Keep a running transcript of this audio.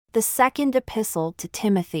The Second Epistle to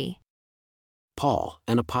Timothy. Paul,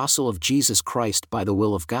 an apostle of Jesus Christ by the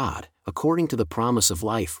will of God, according to the promise of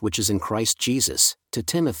life which is in Christ Jesus, to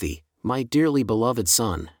Timothy, my dearly beloved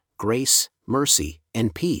son, grace, mercy,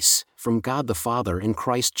 and peace, from God the Father and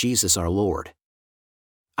Christ Jesus our Lord.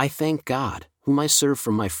 I thank God, whom I serve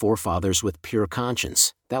from my forefathers with pure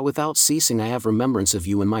conscience, that without ceasing I have remembrance of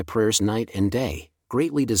you in my prayers night and day,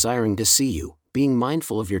 greatly desiring to see you, being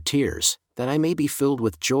mindful of your tears, that I may be filled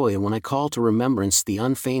with joy when I call to remembrance the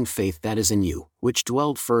unfeigned faith that is in you, which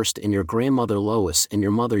dwelled first in your grandmother Lois and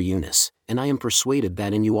your mother Eunice, and I am persuaded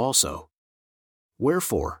that in you also.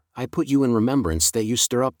 Wherefore, I put you in remembrance that you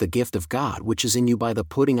stir up the gift of God which is in you by the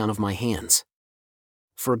putting on of my hands.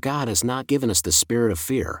 For God has not given us the spirit of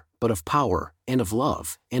fear, but of power, and of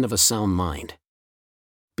love, and of a sound mind.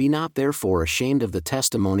 Be not therefore ashamed of the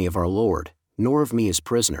testimony of our Lord, nor of me his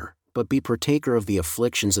prisoner, but be partaker of the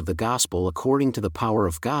afflictions of the gospel according to the power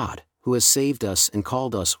of God, who has saved us and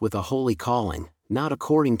called us with a holy calling, not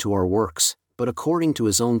according to our works, but according to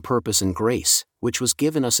his own purpose and grace, which was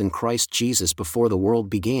given us in Christ Jesus before the world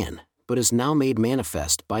began, but is now made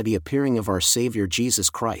manifest by the appearing of our Savior Jesus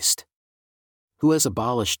Christ, who has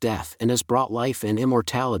abolished death and has brought life and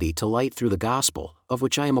immortality to light through the gospel, of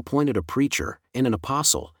which I am appointed a preacher, and an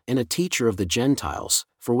apostle, and a teacher of the Gentiles,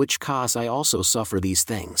 for which cause I also suffer these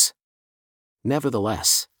things.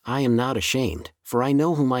 Nevertheless, I am not ashamed, for I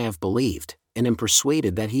know whom I have believed, and am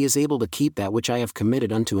persuaded that he is able to keep that which I have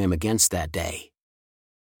committed unto him against that day.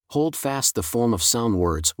 Hold fast the form of sound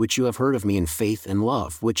words which you have heard of me in faith and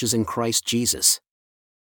love which is in Christ Jesus.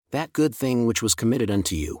 That good thing which was committed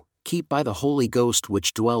unto you, keep by the Holy Ghost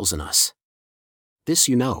which dwells in us. This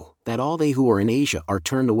you know, that all they who are in Asia are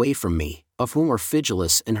turned away from me, of whom are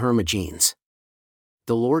Phygelus and Hermogenes.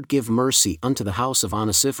 The Lord give mercy unto the house of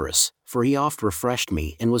Onesiphorus, for he oft refreshed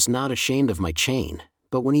me and was not ashamed of my chain,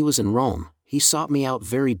 but when he was in Rome, he sought me out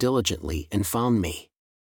very diligently and found me.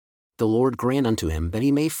 The Lord grant unto him that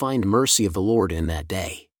he may find mercy of the Lord in that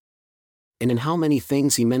day. And in how many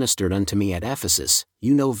things he ministered unto me at Ephesus,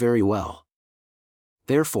 you know very well.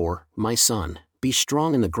 Therefore, my son, be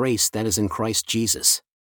strong in the grace that is in Christ Jesus.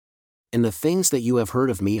 And the things that you have heard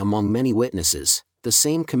of me among many witnesses, the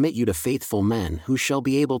same commit you to faithful men who shall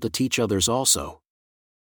be able to teach others also.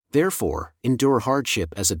 Therefore, endure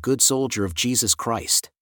hardship as a good soldier of Jesus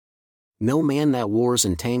Christ. No man that wars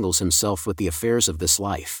entangles himself with the affairs of this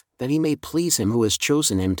life, that he may please him who has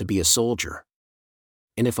chosen him to be a soldier.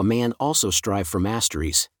 And if a man also strive for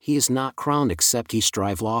masteries, he is not crowned except he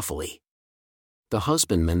strive lawfully. The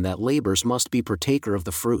husbandman that labors must be partaker of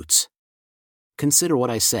the fruits. Consider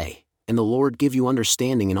what I say, and the Lord give you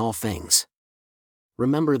understanding in all things.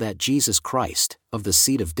 Remember that Jesus Christ, of the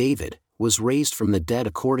seed of David, was raised from the dead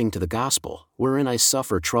according to the gospel, wherein I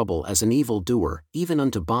suffer trouble as an evildoer, even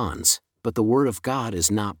unto bonds, but the word of God is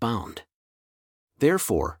not bound.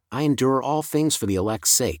 Therefore, I endure all things for the elect's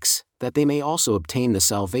sakes, that they may also obtain the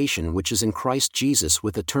salvation which is in Christ Jesus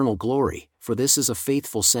with eternal glory, for this is a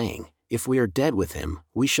faithful saying, if we are dead with him,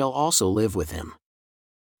 we shall also live with him.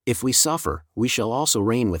 If we suffer, we shall also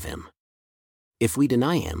reign with him. If we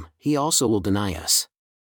deny him, he also will deny us.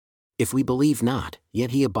 If we believe not, yet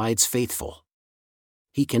he abides faithful.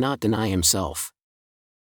 He cannot deny himself.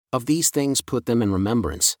 Of these things put them in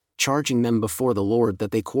remembrance, charging them before the Lord that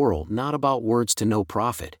they quarrel not about words to no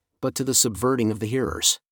profit, but to the subverting of the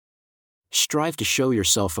hearers. Strive to show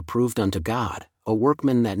yourself approved unto God, a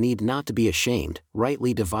workman that need not to be ashamed,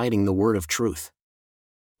 rightly dividing the word of truth.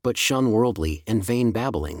 But shun worldly and vain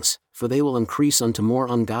babblings, for they will increase unto more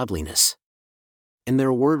ungodliness. And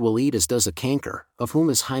their word will eat as does a canker, of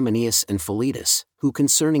whom is Hymenaeus and Philetus, who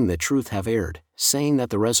concerning the truth have erred, saying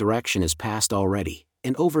that the resurrection is past already,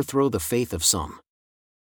 and overthrow the faith of some.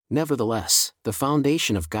 Nevertheless, the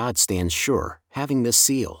foundation of God stands sure, having this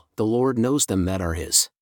seal, the Lord knows them that are his.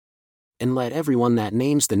 And let everyone that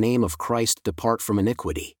names the name of Christ depart from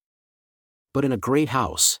iniquity. But in a great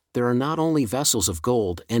house, there are not only vessels of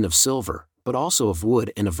gold and of silver, but also of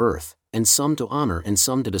wood and of earth, and some to honor and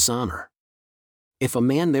some to dishonor. If a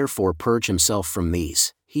man therefore purge himself from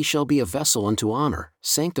these, he shall be a vessel unto honor,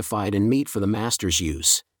 sanctified and meet for the master's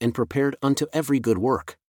use, and prepared unto every good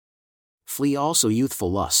work. Flee also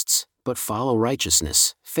youthful lusts, but follow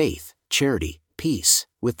righteousness, faith, charity, peace,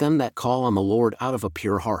 with them that call on the Lord out of a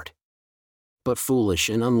pure heart. But foolish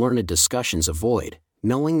and unlearned discussions avoid,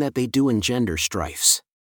 knowing that they do engender strifes.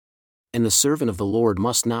 And the servant of the Lord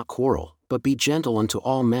must not quarrel, but be gentle unto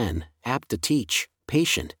all men, apt to teach,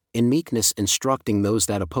 patient, in meekness instructing those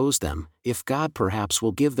that oppose them, if God perhaps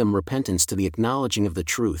will give them repentance to the acknowledging of the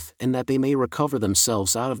truth, and that they may recover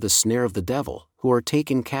themselves out of the snare of the devil, who are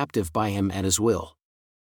taken captive by him at his will.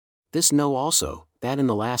 This know also, that in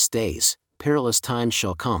the last days, perilous times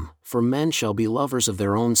shall come, for men shall be lovers of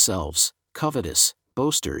their own selves, covetous,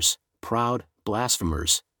 boasters, proud,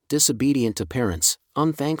 blasphemers, disobedient to parents,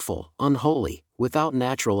 unthankful, unholy, without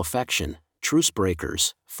natural affection, truce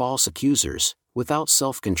breakers, false accusers, without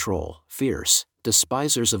self-control, fierce,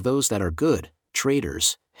 despisers of those that are good,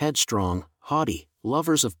 traitors, headstrong, haughty,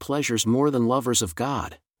 lovers of pleasures more than lovers of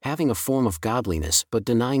God, having a form of godliness but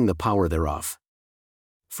denying the power thereof.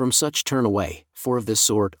 From such turn away, for of this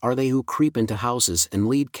sort are they who creep into houses and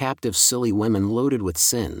lead captive silly women loaded with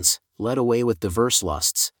sins, led away with diverse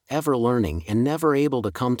lusts, ever learning and never able to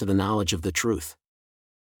come to the knowledge of the truth.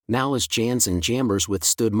 Now as Jannes and Jambres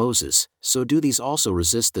withstood Moses, so do these also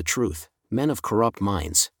resist the truth, men of corrupt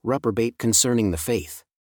minds, reprobate concerning the faith.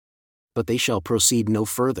 But they shall proceed no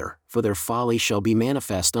further, for their folly shall be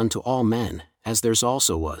manifest unto all men, as theirs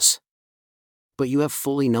also was. But you have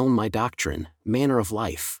fully known my doctrine, manner of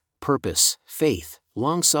life, purpose, faith,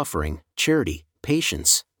 long-suffering, charity,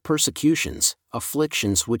 patience, persecutions,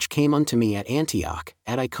 afflictions which came unto me at Antioch,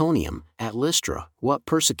 at Iconium, at Lystra, what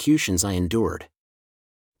persecutions I endured.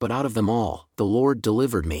 But out of them all, the Lord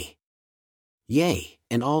delivered me. Yea,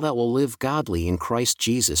 and all that will live godly in Christ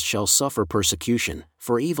Jesus shall suffer persecution,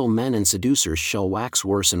 for evil men and seducers shall wax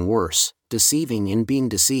worse and worse, deceiving and being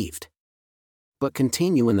deceived. But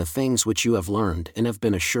continue in the things which you have learned and have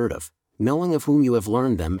been assured of, knowing of whom you have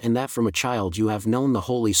learned them, and that from a child you have known the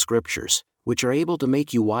Holy Scriptures, which are able to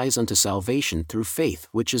make you wise unto salvation through faith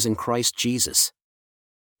which is in Christ Jesus.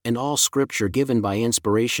 And all Scripture given by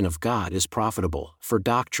inspiration of God is profitable, for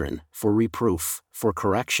doctrine, for reproof, for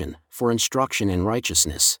correction, for instruction in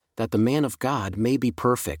righteousness, that the man of God may be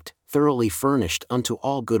perfect, thoroughly furnished unto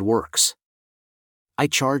all good works. I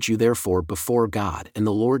charge you therefore before God and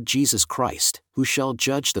the Lord Jesus Christ, who shall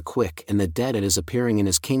judge the quick and the dead at his appearing in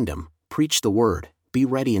his kingdom, preach the word, be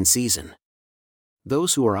ready in season.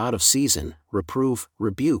 Those who are out of season, reprove,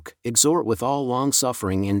 rebuke, exhort with all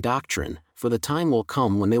longsuffering and doctrine, for the time will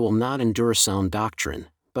come when they will not endure sound doctrine,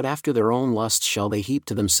 but after their own lusts shall they heap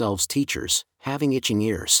to themselves teachers, having itching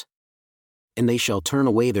ears. And they shall turn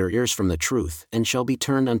away their ears from the truth, and shall be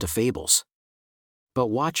turned unto fables. But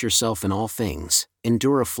watch yourself in all things,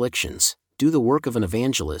 endure afflictions, do the work of an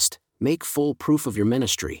evangelist, make full proof of your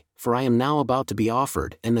ministry, for I am now about to be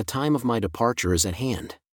offered, and the time of my departure is at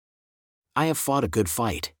hand. I have fought a good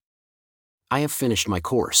fight. I have finished my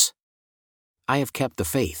course. I have kept the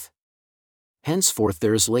faith. Henceforth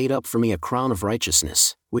there is laid up for me a crown of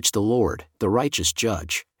righteousness, which the Lord, the righteous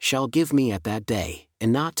judge, shall give me at that day,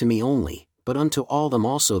 and not to me only, but unto all them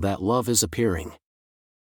also that love his appearing.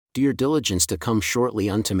 Do your diligence to come shortly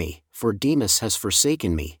unto me, for Demas has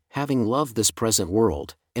forsaken me, having loved this present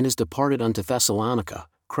world, and is departed unto Thessalonica,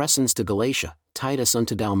 Crescens to Galatia, Titus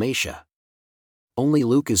unto Dalmatia. Only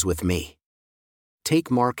Luke is with me.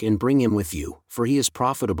 Take Mark and bring him with you, for he is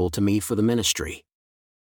profitable to me for the ministry.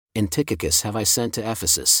 And Tychicus have I sent to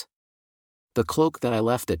Ephesus. The cloak that I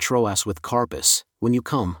left at Troas with Carpus, when you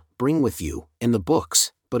come, bring with you, and the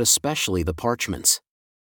books, but especially the parchments.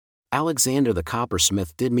 Alexander the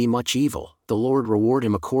coppersmith did me much evil, the Lord reward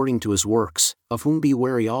him according to his works, of whom be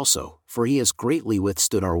wary also, for he has greatly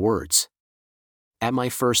withstood our words. At my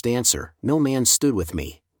first answer, no man stood with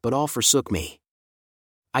me, but all forsook me.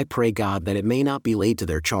 I pray God that it may not be laid to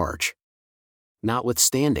their charge.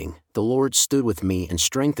 Notwithstanding, the Lord stood with me and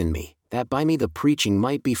strengthened me, that by me the preaching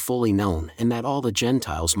might be fully known and that all the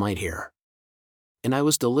Gentiles might hear. And I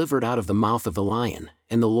was delivered out of the mouth of the lion,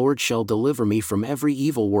 and the Lord shall deliver me from every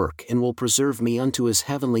evil work and will preserve me unto his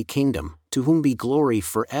heavenly kingdom, to whom be glory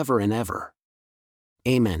for ever and ever.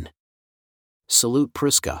 Amen. Salute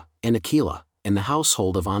Prisca, and Aquila, and the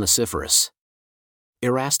household of Onesiphorus.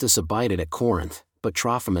 Erastus abided at Corinth, but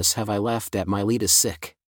Trophimus have I left at Miletus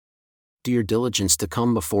sick. Do your diligence to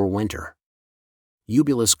come before winter.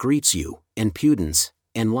 Eubulus greets you, and Pudens,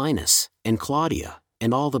 and Linus, and Claudia,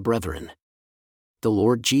 and all the brethren. The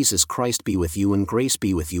Lord Jesus Christ be with you, and grace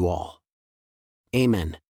be with you all.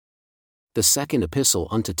 Amen. The second epistle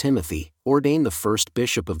unto Timothy, ordained the first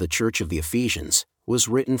bishop of the church of the Ephesians, was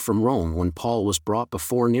written from Rome when Paul was brought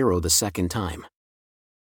before Nero the second time.